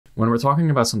When we're talking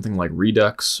about something like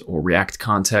Redux or React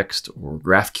Context or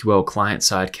GraphQL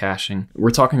client-side caching, we're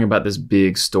talking about this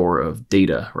big store of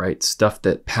data, right? Stuff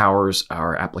that powers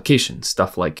our application.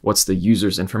 Stuff like what's the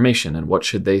user's information and what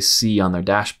should they see on their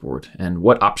dashboard and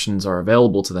what options are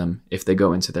available to them if they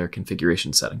go into their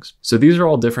configuration settings. So these are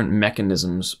all different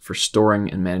mechanisms for storing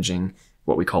and managing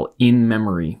what we call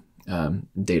in-memory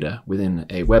data within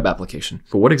a web application.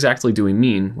 But what exactly do we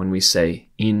mean when we say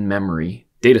in-memory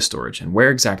data storage, and where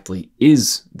exactly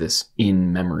is this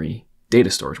in-memory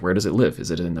data storage? Where does it live? Is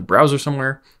it in the browser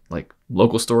somewhere, like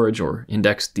local storage or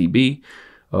IndexedDB,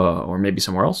 or maybe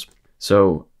somewhere else?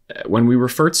 So when we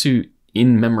refer to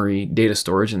in-memory data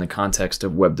storage in the context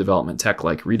of web development tech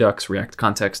like Redux, React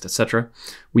Context, etc.,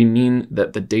 we mean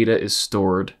that the data is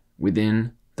stored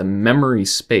within the memory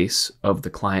space of the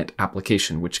client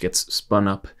application, which gets spun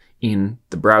up in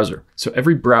the browser. So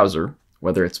every browser,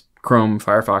 whether it's Chrome,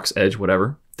 Firefox, Edge,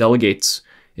 whatever, delegates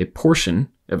a portion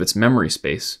of its memory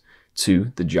space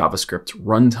to the JavaScript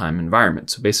runtime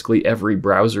environment. So basically every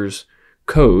browser's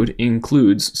code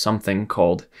includes something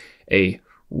called a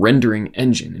rendering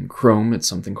engine. In Chrome, it's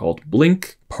something called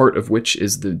Blink, part of which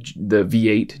is the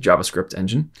V8 JavaScript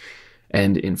engine.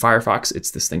 And in Firefox, it's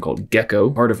this thing called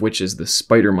Gecko, part of which is the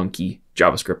SpiderMonkey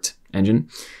JavaScript engine.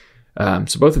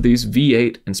 So both of these,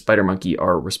 V8 and SpiderMonkey,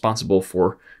 are responsible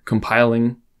for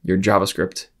compiling your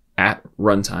JavaScript at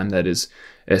runtime, that is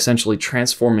essentially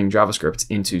transforming JavaScript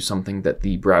into something that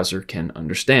the browser can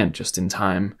understand just in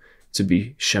time to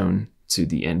be shown to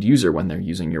the end user when they're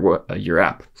using your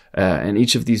app. And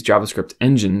each of these JavaScript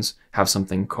engines have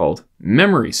something called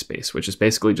memory space, which is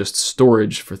basically just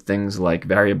storage for things like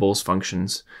variables,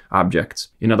 functions, objects.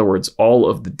 In other words, all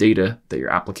of the data that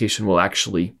your application will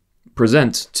actually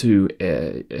present to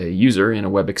a user in a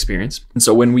web experience. And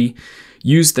so when we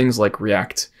use things like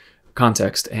React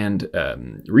Context and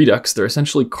Redux, they're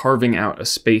essentially carving out a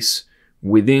space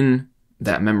within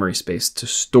that memory space to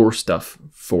store stuff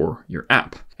for your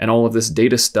app. And all of this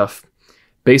data stuff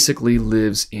basically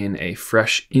lives in a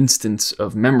fresh instance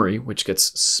of memory, which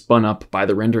gets spun up by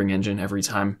the rendering engine every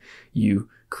time you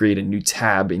create a new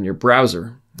tab in your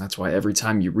browser. That's why every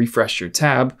time you refresh your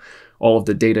tab, all of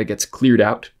the data gets cleared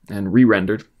out and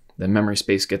re-rendered. The memory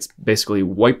space gets basically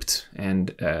wiped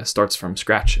and starts from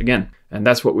scratch again. And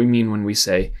that's what we mean when we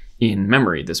say in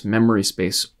memory. This memory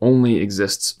space only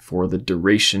exists for the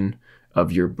duration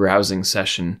of your browsing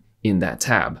session in that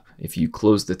tab. If you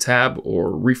close the tab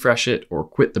or refresh it or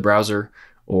quit the browser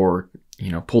or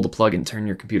pull the plug and turn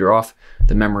your computer off,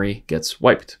 the memory gets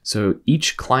wiped. So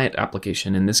each client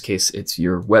application, in this case it's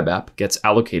your web app, gets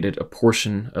allocated a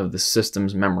portion of the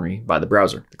system's memory by the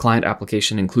browser. The client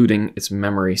application, including its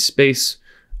memory space,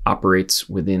 operates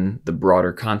within the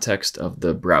broader context of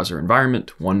the browser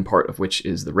environment, one part of which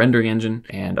is the rendering engine,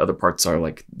 and other parts are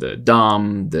like the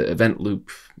DOM, the event loop,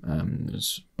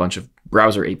 there's a bunch of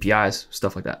browser APIs,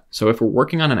 stuff like that. So if we're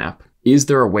working on an app, is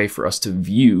there a way for us to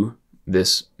view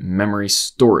this memory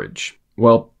storage?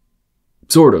 Well,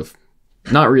 sort of.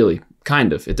 Not really.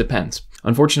 Kind of. It depends.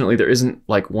 Unfortunately, there isn't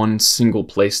like one single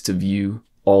place to view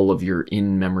all of your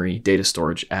in-memory data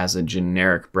storage as a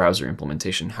generic browser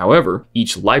implementation. However,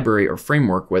 each library or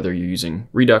framework, whether you're using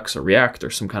Redux or React or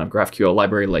some kind of GraphQL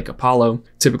library like Apollo,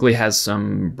 typically has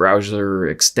some browser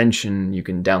extension you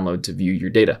can download to view your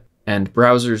data. And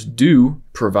browsers do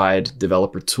provide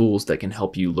developer tools that can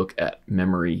help you look at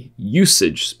memory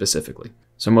usage specifically.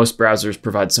 So most browsers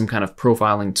provide some kind of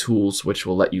profiling tools which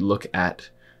will let you look at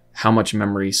how much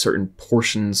memory certain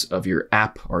portions of your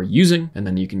app are using. And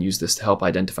then you can use this to help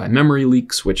identify memory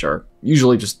leaks, which are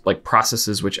usually just like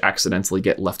processes which accidentally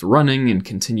get left running and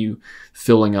continue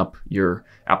filling up your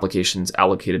application's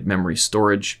allocated memory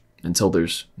storage until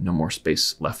there's no more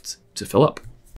space left to fill up.